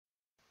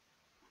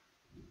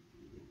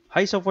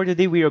Hi, so for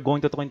today we are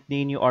going to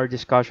continue our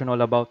discussion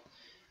all about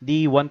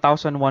the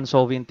 1001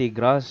 solve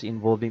integrals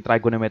involving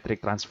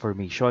trigonometric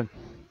transformation.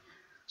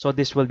 So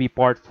this will be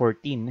part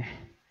 14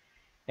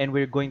 and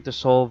we're going to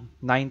solve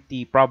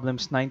 90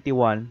 problems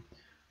 91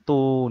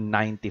 to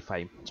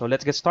 95. So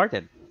let's get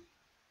started.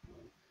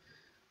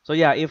 So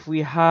yeah, if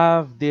we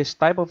have this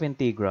type of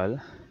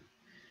integral,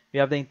 we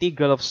have the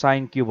integral of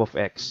sine cube of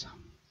x.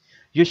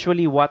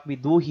 Usually what we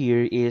do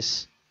here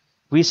is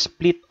we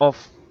split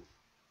off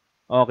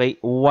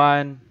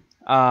one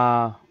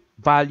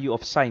value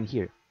of sine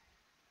here.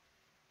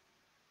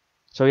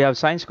 So we have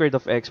sine squared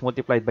of x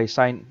multiplied by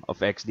sine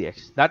of x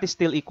dx. That is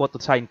still equal to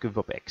sine cube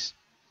of x.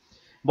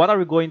 What are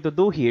we going to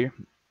do here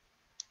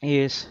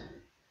is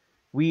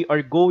we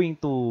are going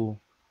to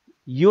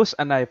use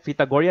a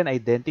Pythagorean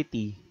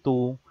identity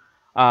to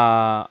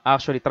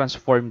actually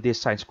transform this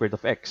sine squared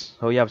of x.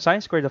 So we have sine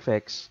squared of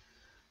x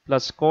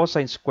plus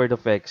cosine squared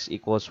of x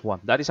equals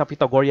 1. That is a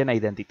Pythagorean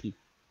identity.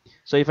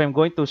 So if I'm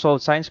going to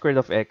solve sine squared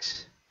of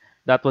x,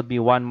 that would be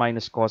 1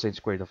 minus cosine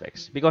squared of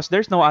x. Because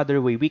there's no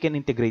other way we can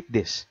integrate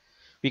this.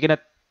 We cannot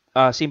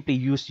simply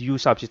use u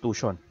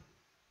substitution.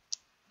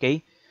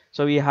 Okay?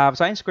 So we have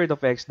sine squared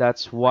of x,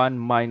 that's 1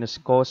 minus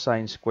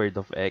cosine squared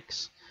of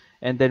x.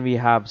 And then we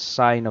have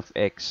sine of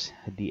x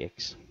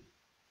dx.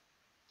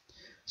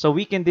 So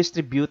we can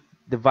distribute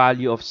the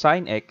value of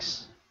sine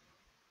x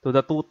to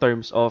the two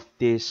terms of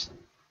this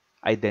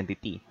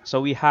identity.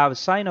 So we have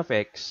sine of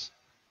x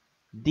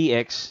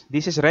dx.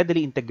 This is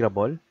readily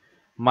integrable.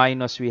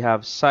 Minus we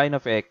have sine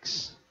of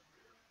x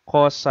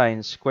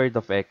cosine squared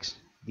of x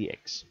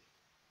dx.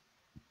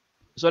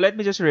 So let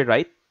me just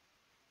rewrite.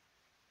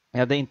 We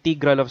have the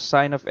integral of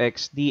sine of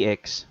x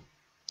dx.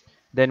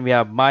 Then we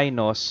have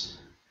minus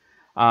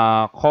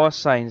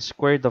cosine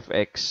squared of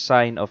x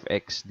sine of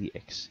x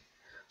dx.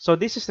 So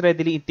this is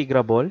readily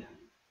integrable.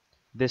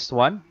 This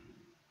one.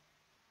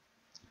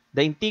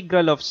 The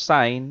integral of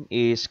sine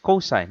is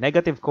cosine,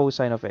 negative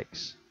cosine of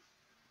x.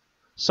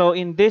 So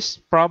in this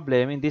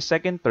problem, in this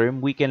second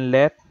term, we can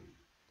let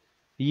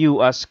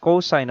u as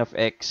cosine of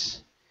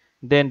x.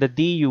 Then the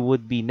du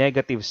would be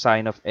negative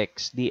sine of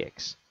x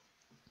dx.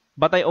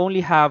 But I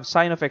only have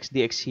sine of x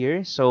dx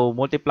here. So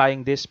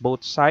multiplying this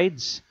both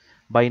sides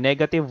by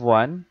negative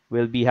 1,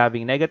 we'll be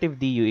having negative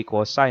du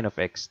equals sine of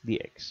x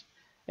dx.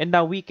 And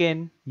now we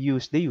can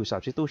use the u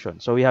substitution.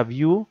 So we have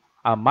u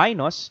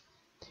minus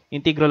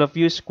integral of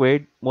u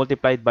squared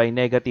multiplied by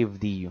negative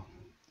du.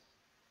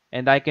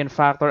 And I can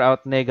factor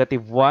out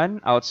negative 1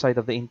 outside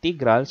of the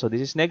integral. So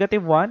this is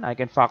negative 1. I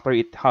can factor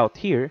it out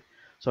here.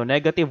 So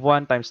negative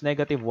 1 times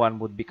negative 1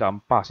 would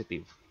become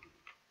positive.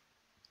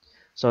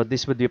 So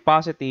this would be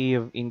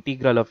positive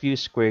integral of u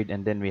squared,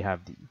 and then we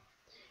have the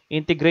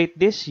integrate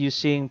this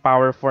using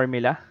power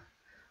formula.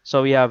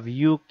 So we have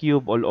u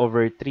cubed all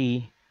over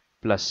 3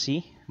 plus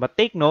c. But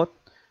take note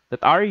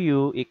that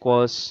ru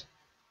equals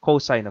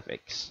cosine of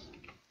x.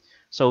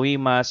 So we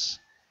must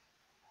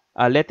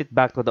let it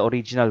back to the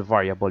original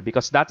variable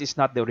because that is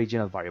not the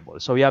original variable.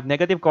 So we have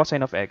negative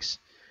cosine of x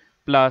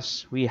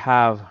plus we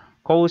have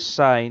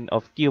cosine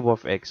of cube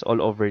of x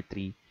all over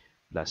 3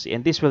 plus c.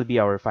 And this will be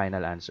our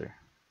final answer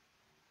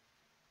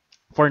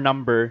for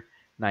number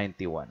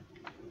 91.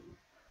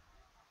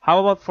 How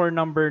about for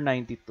number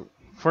 92?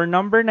 For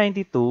number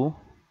 92,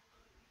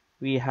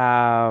 we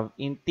have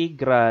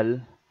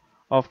integral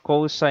of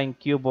cosine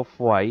cube of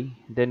y.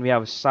 Then we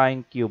have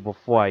sine cube of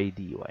y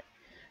dy.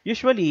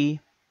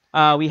 Usually,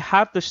 we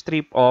have to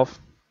strip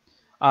off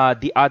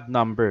the odd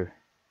number.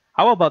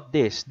 How about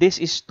this? This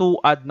is 2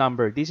 odd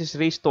number. This is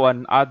raised to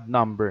an odd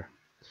number.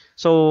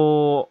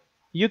 So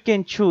you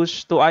can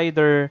choose to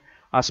either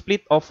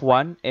split off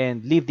one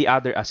and leave the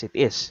other as it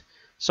is.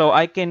 So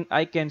I can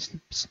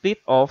split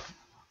off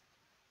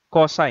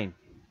cosine.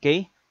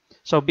 Okay.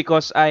 So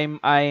because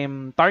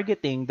I'm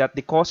targeting that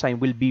the cosine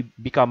will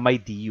become my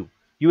du.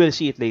 You will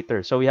see it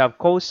later. So we have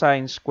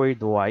cosine squared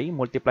y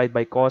multiplied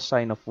by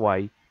cosine of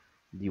y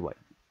dy.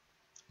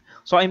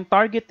 So I'm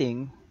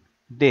targeting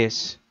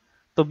this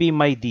to be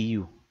my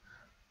du.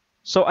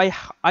 So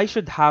I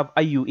should have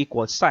a u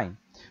equals sine.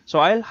 So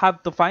I'll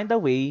have to find a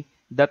way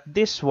that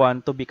this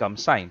one to become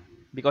sine.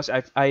 Because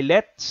if I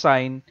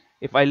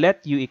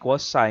let u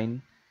equals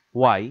sine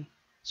y,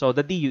 so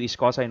the du is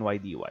cosine y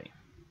dy.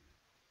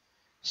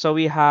 So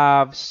we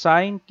have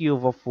sine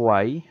cube of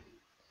y.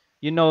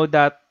 You know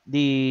that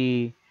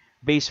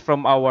based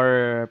from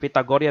our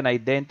Pythagorean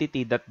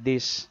identity that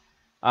this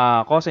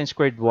cosine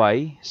squared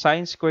y,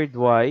 sine squared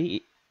y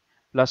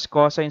plus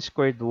cosine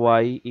squared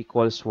y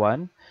equals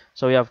 1.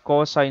 So we have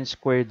cosine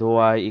squared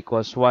y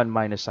equals 1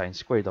 minus sine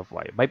squared of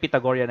y by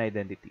Pythagorean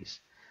identities.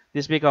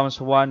 This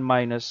becomes 1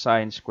 minus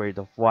sine squared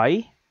of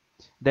y.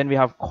 Then we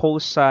have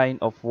cosine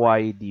of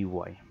y dy.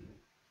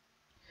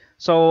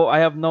 So I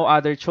have no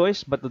other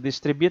choice but to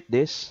distribute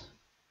this.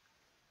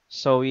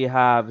 So we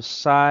have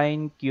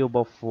sine cube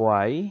of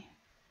y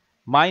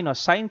minus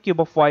sine cube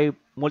of y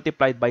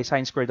multiplied by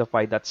sine squared of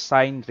y. That's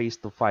sine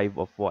raised to 5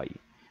 of y.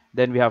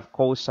 Then we have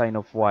cosine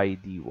of y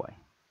dy.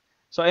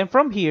 So and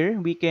from here,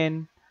 we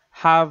can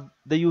have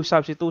the u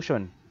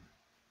substitution.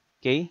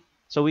 Okay,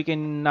 so we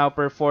can now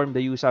perform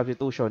the u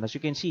substitution. As you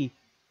can see,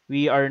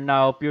 we are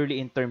now purely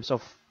in terms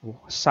of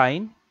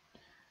sine.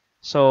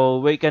 So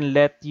we can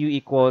let u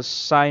equals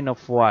sine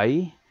of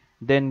y,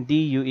 then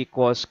du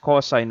equals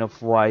cosine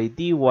of y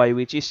dy,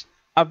 which is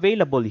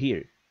available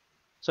here.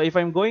 So if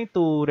I'm going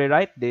to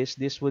rewrite this,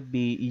 this would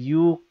be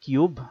u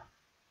cubed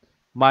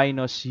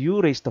minus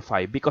u raised to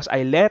 5 because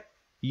I let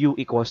u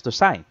equals to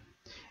sine.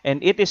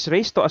 And it is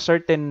raised to a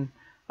certain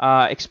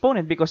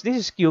exponent because this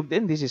is cubed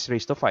and this is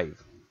raised to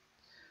 5.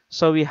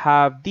 So we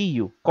have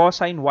du.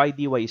 Cosine y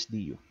dy is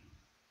du.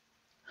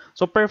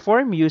 So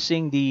perform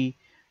using the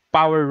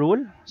power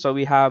rule. So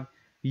we have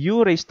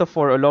u raised to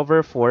 4 all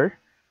over 4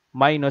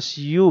 minus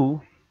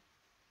u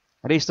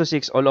raised to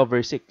 6 all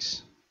over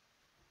 6.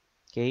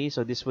 Okay,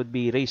 so this would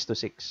be raised to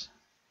 6.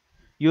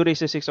 U raised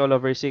to 6 all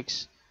over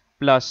 6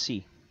 plus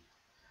c.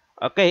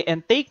 Okay,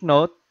 and take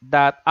note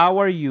that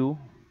our u,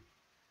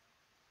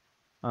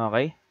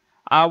 okay,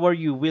 our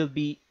u will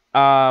be,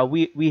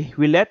 we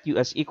let u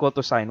as equal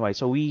to sine y.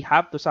 So we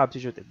have to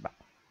substitute it back.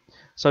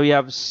 So we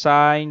have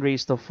sine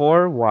raised to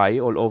 4y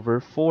all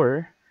over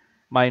 4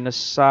 minus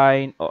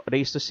sine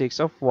raised to 6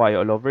 of y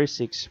all over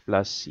 6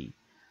 plus c.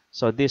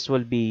 So this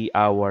will be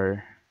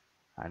our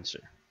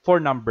answer for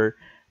number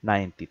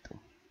 92.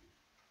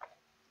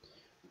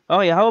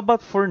 Okay, how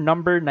about for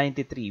number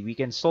 93? We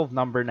can solve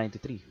number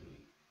 93.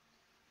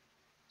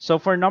 So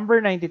for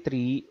number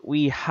 93,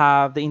 we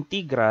have the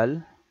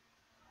integral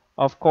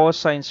of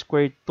cosine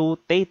squared 2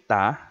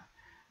 theta.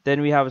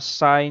 Then we have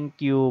sine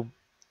cube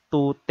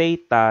 2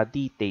 theta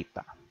d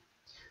theta.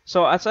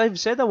 So as I've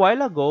said a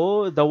while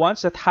ago, the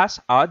ones that has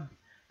odd,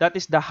 that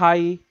is the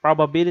high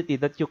probability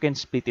that you can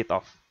split it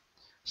off.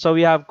 So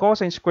we have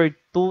cosine squared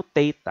 2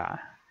 theta.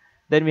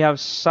 Then we have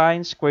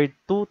sine squared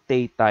 2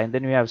 theta. And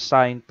then we have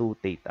sine 2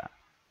 theta.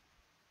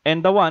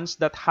 And the ones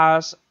that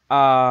has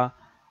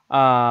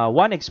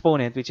one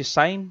exponent, which is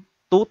sine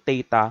 2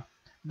 theta,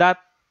 that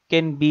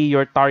can be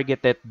your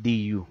targeted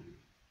du.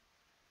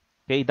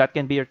 Okay, that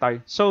can be your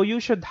target. So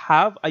you should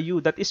have a u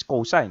that is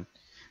cosine.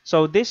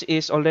 So this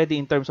is already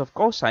in terms of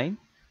cosine,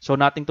 so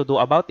nothing to do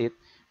about it.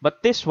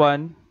 But this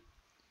one,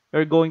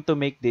 we're going to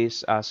make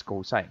this as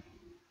cosine.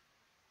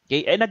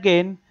 Okay, and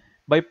again,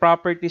 by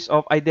properties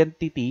of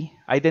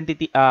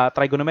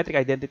trigonometric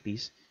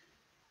identities,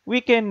 we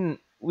can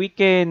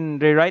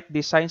rewrite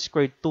the sine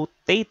squared 2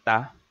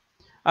 theta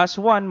as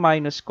 1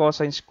 minus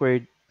cosine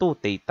squared 2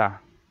 theta.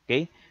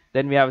 Okay,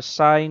 then we have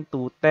sine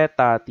 2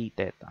 theta d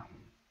theta.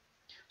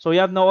 So we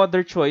have no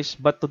other choice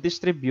but to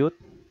distribute.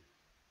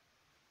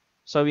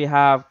 So we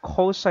have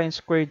cosine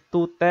squared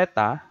 2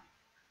 theta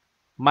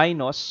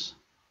minus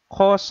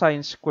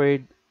cosine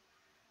squared,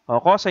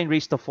 cosine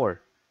raised to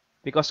 4.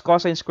 Because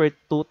cosine squared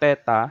 2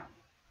 theta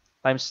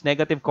times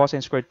negative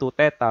cosine squared 2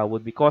 theta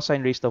would be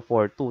cosine raised to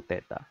 4 2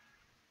 theta.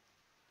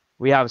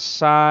 We have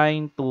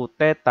sine 2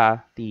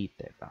 theta d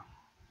theta.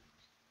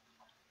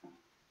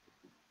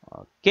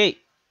 Okay.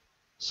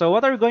 So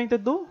what are we going to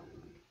do?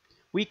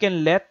 We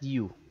can let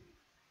u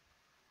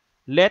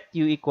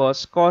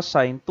equals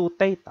cosine 2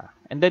 theta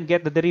and then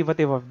get the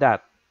derivative of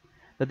that.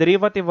 The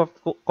derivative of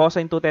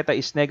cosine 2 theta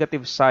is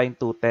negative sine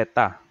 2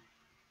 theta.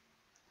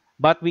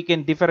 But we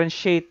can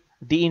differentiate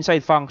the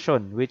inside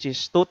function, which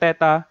is 2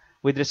 theta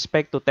with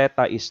respect to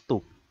theta is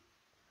 2.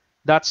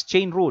 That's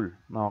chain rule.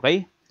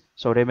 Okay?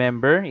 So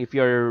remember, if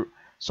you're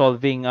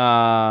solving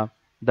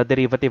the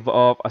derivative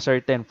of a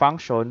certain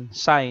function,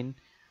 sine,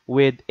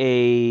 with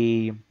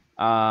a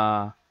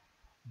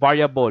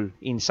variable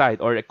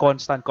inside or a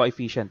constant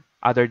coefficient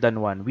other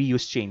than 1, we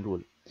use chain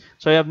rule.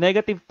 So you have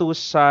negative 2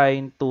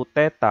 sine 2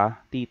 theta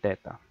d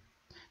theta.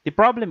 The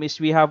problem is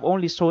we have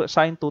only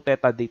sine 2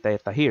 theta d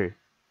theta here.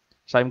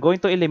 So I'm going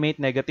to eliminate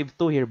negative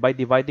 2 here by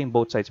dividing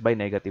both sides by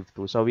negative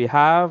 2. So we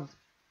have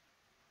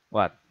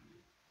what?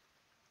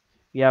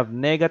 We have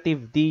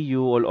negative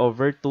du all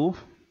over 2.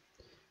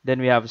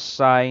 Then we have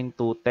sine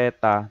 2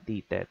 theta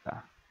d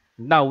theta.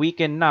 Now we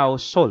can now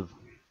solve.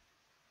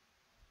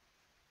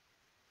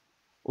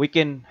 We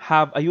can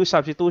have a u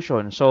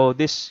substitution. So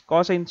this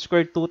cosine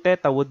squared 2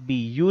 theta would be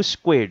u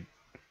squared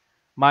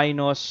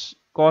minus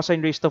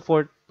cosine raised to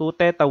 4 2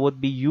 theta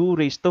would be u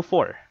raised to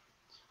 4.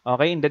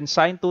 Okay, and then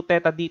sine 2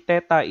 theta d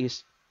theta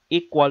is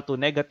equal to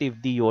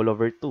negative du all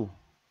over 2.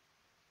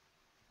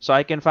 So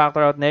I can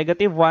factor out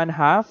negative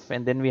 1/2,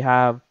 and then we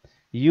have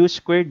u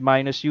squared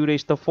minus u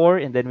raised to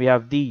 4, and then we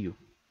have du.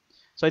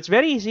 So it's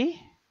very easy.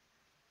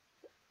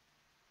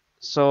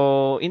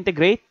 So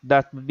integrate,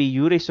 that would be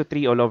u raised to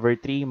 3 all over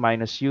 3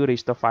 minus u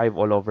raised to 5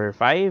 all over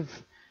 5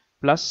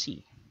 plus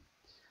c.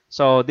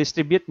 So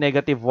distribute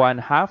negative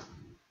 1/2.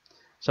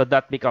 So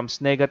that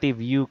becomes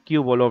negative u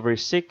cubed all over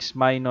 6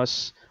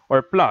 minus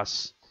or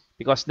plus.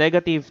 Because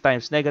negative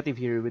times negative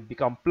here would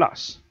become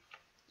plus.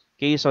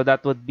 Okay, so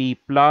that would be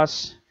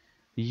plus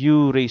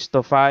u raised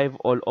to 5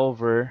 all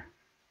over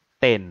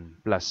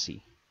 10 plus c.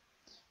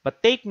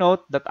 But take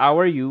note that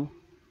our u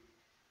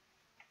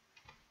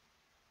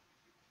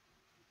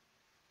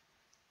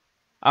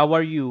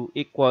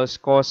equals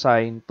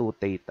cosine 2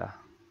 theta.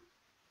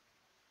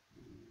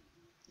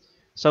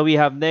 So we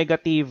have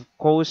negative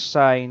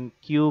cosine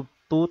cube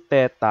 2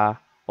 theta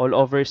all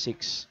over 6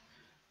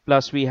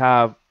 plus we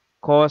have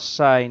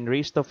cosine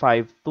raised to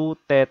 5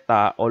 2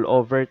 theta all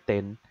over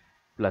 10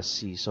 plus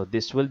c. So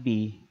this will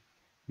be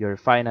your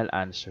final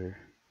answer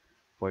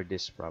for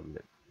this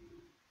problem.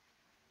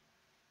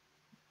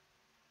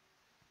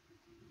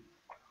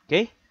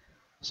 Okay?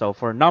 So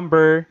for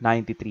number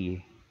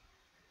 93.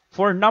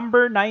 For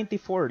number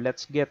 94,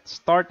 let's get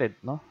started,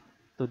 no?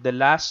 To the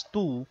last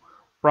two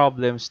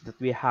problems that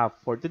we have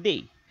for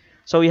today.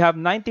 So we have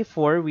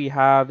 94, we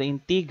have the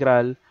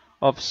integral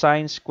of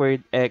sine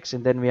squared x,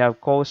 and then we have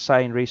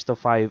cosine raised to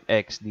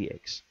 5x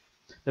dx.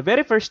 The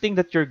very first thing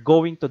that you're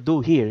going to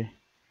do here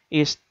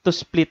is to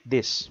split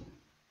this.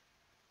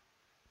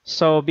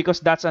 So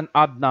because that's an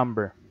odd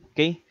number,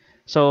 okay?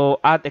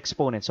 So add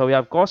exponent. So we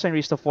have cosine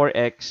raised to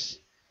 4x,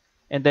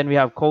 and then we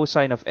have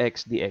cosine of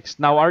x dx.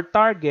 Now our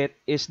target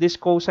is this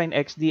cosine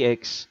x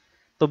dx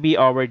to be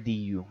our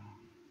du.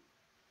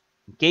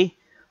 Okay?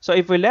 So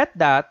if we let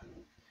that,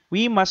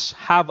 we must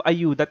have a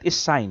u that is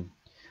sine.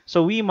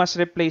 So we must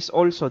replace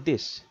also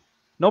this.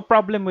 No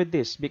problem with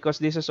this because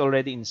this is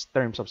already in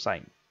terms of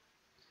sine.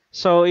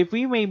 So if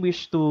we may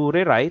wish to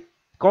rewrite,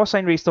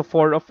 cosine raised to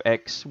 4 of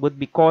x would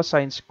be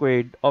cosine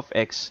squared of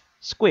x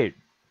squared.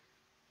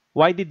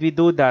 Why did we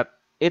do that?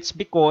 It's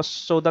because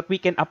so that we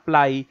can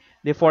apply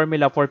the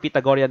formula for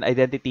Pythagorean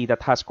identity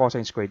that has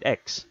cosine squared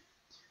x.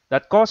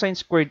 That cosine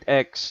squared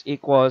x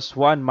equals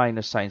 1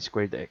 minus sine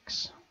squared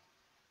x.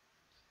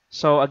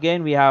 So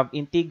again, we have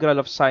integral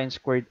of sine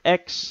squared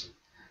x.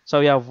 So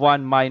we have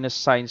 1 minus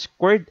sine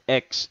squared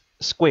x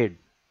squared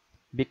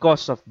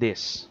because of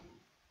this.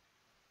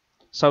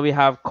 So we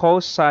have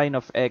cosine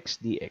of x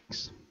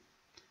dx.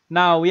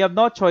 Now, we have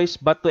no choice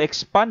but to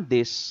expand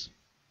this.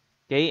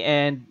 Okay,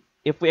 and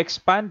if we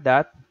expand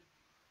that,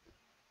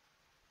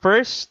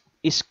 first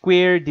is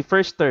square the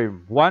first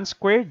term. 1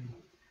 squared,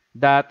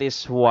 that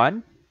is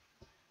 1.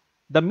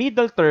 The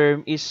middle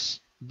term is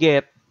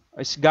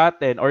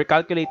gotten or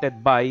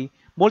calculated by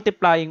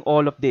multiplying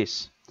all of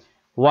this.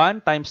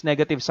 1 times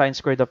negative sine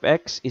squared of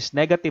x is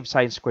negative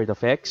sine squared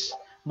of x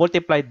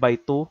multiplied by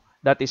 2.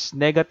 That is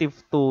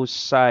negative 2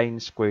 sine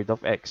squared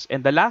of x.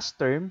 And the last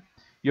term,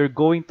 you're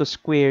going to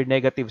square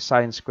negative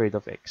sine squared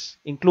of x,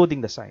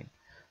 including the sine.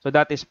 So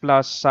that is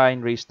plus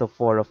sine raised to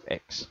 4 of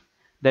x.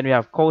 Then we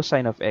have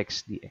cosine of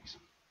x dx.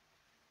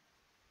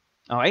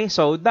 Okay,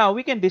 so now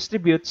we can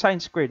distribute sine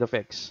squared of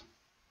x.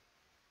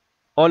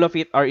 All of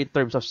it are in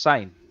terms of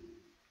sine.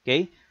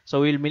 Okay,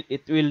 so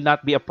it will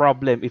not be a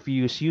problem if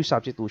you use u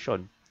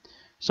substitution.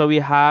 So we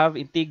have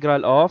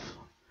integral of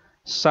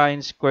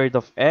sine squared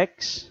of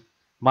x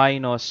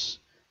minus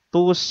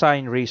 2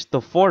 sine raised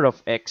to 4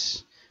 of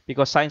x,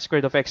 because sine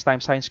squared of x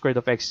times sine squared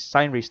of x,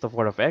 sine raised to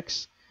 4 of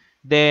x.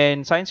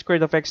 Then sine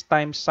squared of x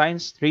times sine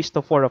raised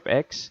to 4 of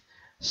x,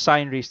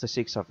 sine raised to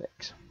 6 of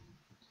x.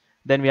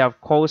 Then we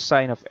have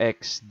cosine of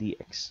x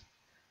dx.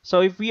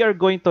 So if we are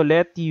going to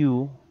let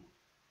u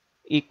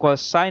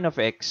equals sine of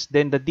x,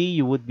 then the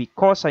du would be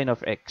cosine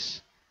of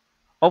x,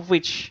 of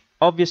which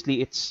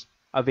obviously it's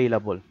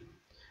available.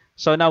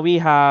 So now we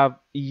have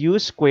u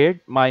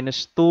squared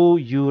minus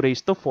 2u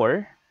raised to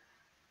 4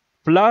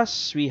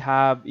 plus we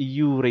have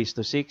u raised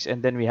to 6,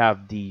 and then we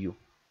have du.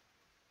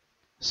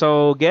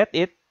 So get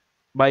it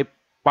by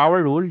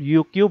power rule,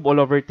 u cubed all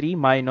over 3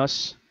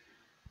 minus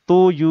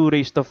 2u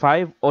raised to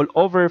 5 all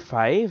over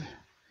 5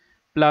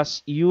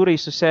 plus u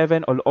raised to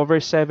 7 all over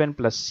 7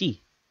 plus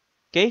c.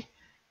 Okay?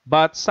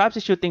 But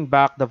substituting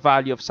back the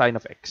value of sine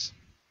of x.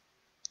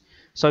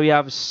 So we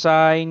have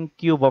sine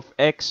cube of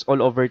x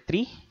all over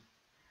 3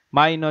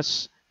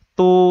 minus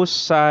 2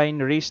 sine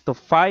raised to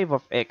 5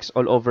 of x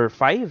all over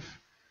 5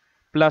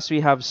 plus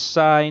we have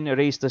sine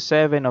raised to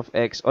 7 of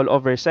x all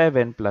over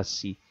 7 plus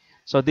c.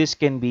 So this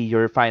can be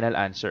your final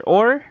answer.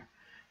 Or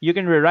you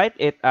can rewrite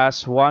it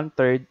as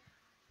 1/3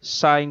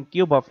 sine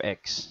cube of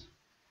x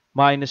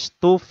minus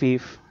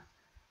 2/5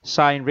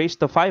 sine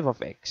raised to 5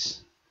 of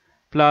x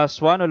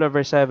plus 1 all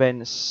over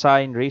 7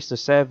 sine raised to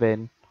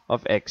 7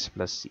 of x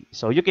plus c.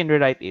 So you can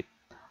rewrite it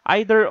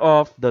either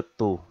of the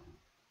two.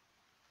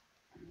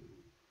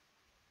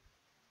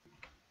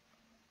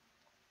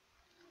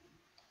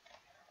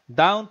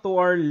 Down to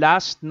our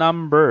last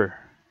number.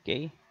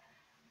 Okay?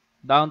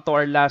 Down to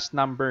our last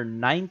number,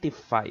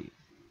 95.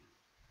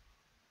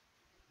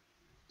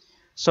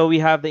 So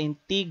we have the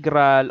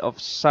integral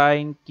of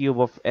sine cube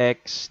of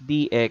x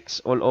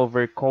dx all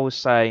over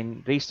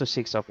cosine raised to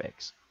 6 of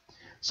x.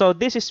 So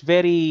this is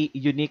very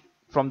unique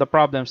from the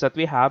problems that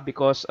we have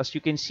because as you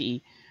can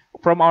see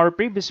from our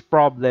previous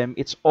problem,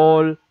 it's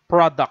all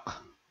product.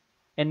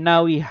 And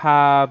now we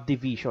have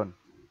division.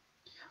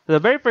 So the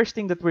very first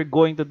thing that we're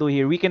going to do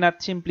here, we cannot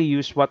simply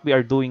use what we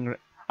are doing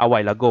a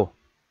while ago.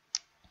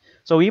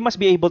 So we must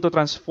be able to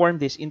transform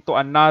this into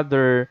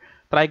another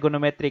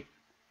trigonometric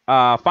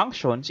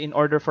functions in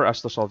order for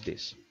us to solve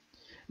this.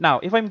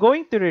 Now, if I'm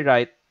going to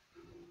rewrite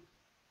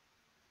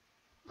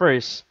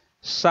first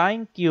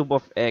sine cube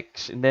of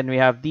x and then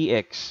we have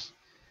dx,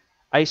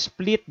 I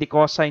split the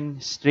cosine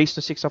raised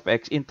to 6 of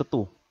x into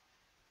 2.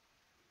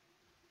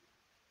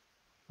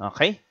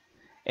 Okay?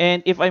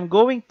 And if I'm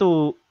going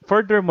to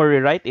furthermore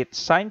rewrite it,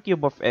 sine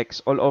cube of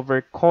x all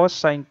over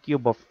cosine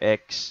cube of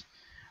x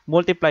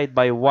multiplied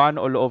by 1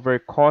 all over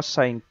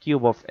cosine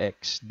cube of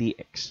x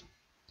dx.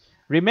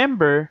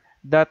 Remember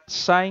that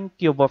sine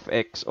cube of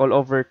x all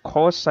over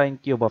cosine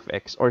cube of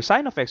x, or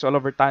sine of x all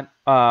over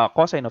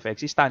cosine of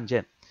x, is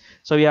tangent.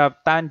 So we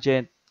have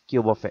tangent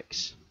cube of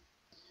x.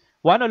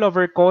 1 all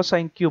over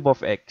cosine cube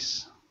of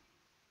x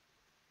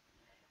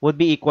would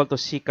be equal to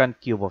secant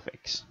cube of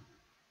x.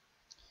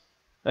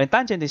 And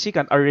tangent and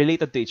secant are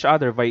related to each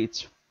other by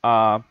its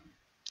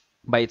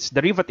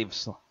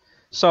derivatives.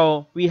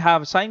 So we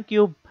have sine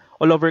cube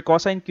all over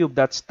cosine cube,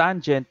 that's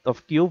tangent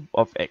of cube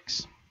of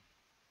x.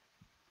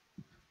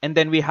 And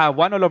then we have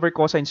 1 all over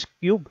cosine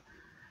cube,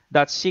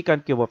 that's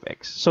secant cube of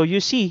x. So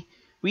you see,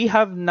 we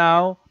have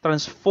now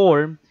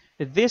transformed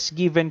this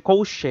given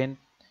quotient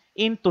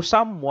into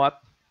somewhat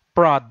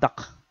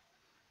product.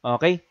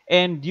 Okay?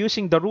 And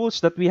using the rules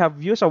that we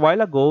have used a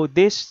while ago,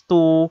 this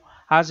too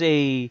has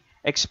a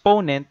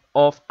exponent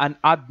of an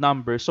odd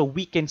number, so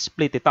we can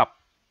split it up.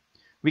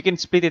 We can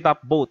split it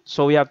up both.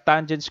 So we have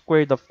tangent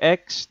squared of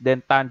x,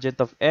 then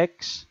tangent of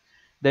x,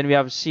 then we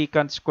have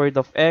secant squared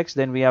of x,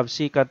 then we have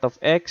secant of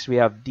x, we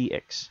have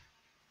dx.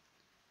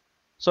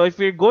 So if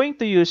we're going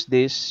to use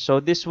this, so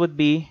this would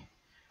be,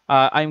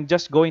 I'm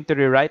just going to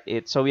rewrite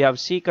it. So we have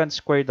secant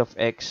squared of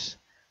x,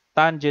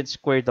 tangent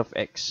squared of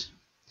x.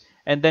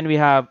 And then we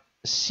have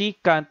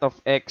secant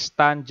of x,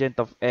 tangent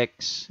of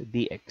x,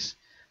 dx.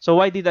 So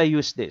why did I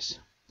use this?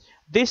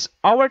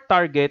 Our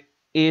target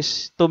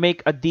is to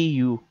make a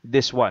du,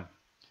 this one,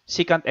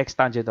 secant x,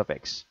 tangent of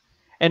x.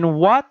 And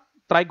what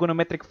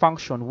trigonometric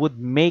function would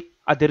make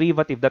a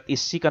derivative that is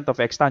secant of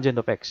x, tangent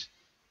of x?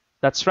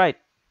 That's right.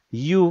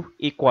 U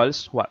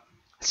equals what?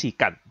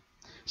 Secant.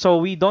 So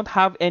we don't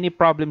have any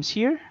problems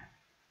here,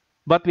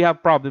 but we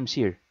have problems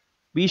here.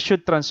 We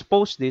should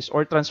transpose this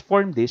or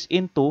transform this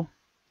into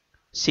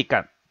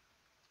secant.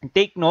 And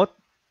take note,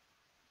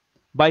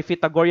 by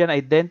Pythagorean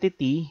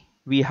identity,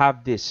 we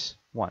have this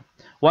one.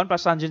 1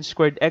 plus tangent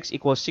squared x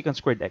equals secant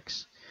squared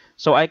x.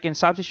 So I can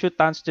substitute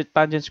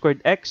tangent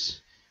squared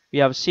x. We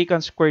have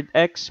secant squared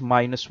x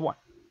minus 1.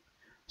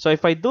 So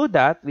if I do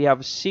that, we have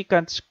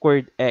secant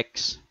squared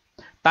x.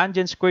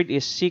 Tangent squared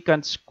is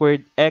secant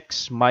squared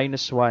x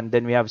minus 1.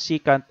 Then we have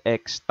secant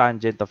x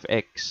tangent of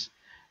x.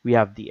 We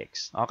have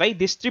dx. Okay,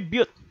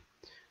 distribute.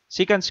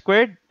 Secant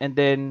squared and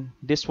then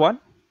this one.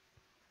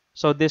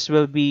 So this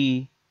will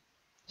be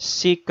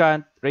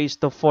secant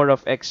raised to 4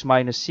 of x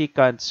minus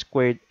secant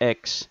squared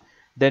x.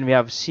 Then we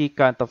have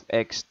secant of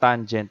x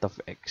tangent of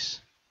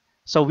x.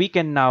 So we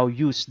can now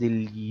use the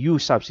u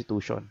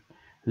substitution.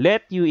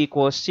 Let u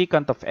equals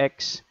secant of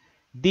x.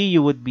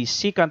 Du would be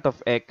secant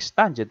of x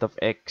tangent of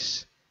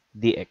x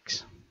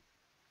dx.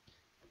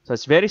 So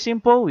it's very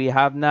simple. We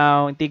have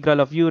now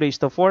integral of u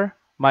raised to 4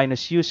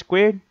 minus u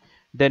squared.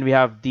 Then we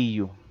have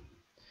du.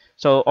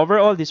 So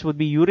overall, this would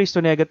be u raised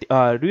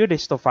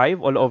to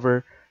 5 all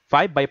over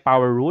 5 by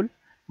power rule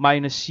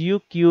minus u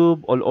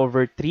cubed all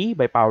over 3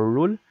 by power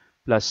rule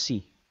plus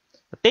c.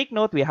 But take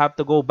note, we have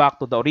to go back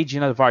to the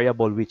original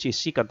variable, which is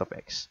secant of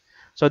x.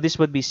 So this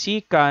would be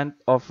secant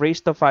of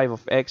raised to 5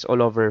 of x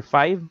all over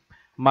 5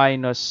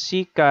 minus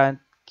secant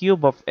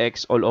cube of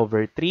x all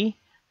over 3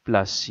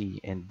 plus c.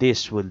 And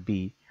this will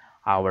be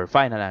our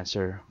final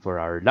answer for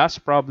our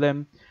last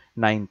problem,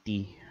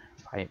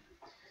 95.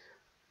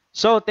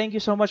 So thank you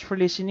so much for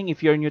listening.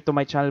 If you're new to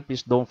my channel,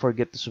 please don't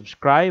forget to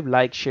subscribe,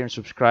 like, share, and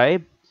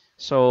subscribe.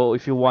 So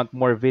if you want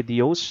more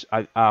videos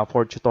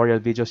for tutorial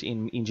videos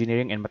in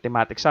engineering and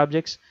mathematics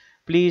subjects,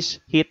 please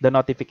hit the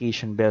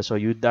notification bell so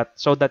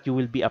that you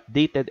will be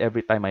updated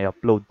every time I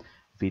upload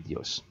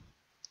videos.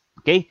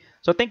 Okay,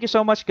 so thank you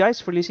so much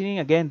guys for listening.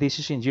 Again, this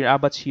is Jei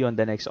Abat. See you on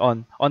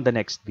the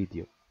next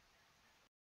video.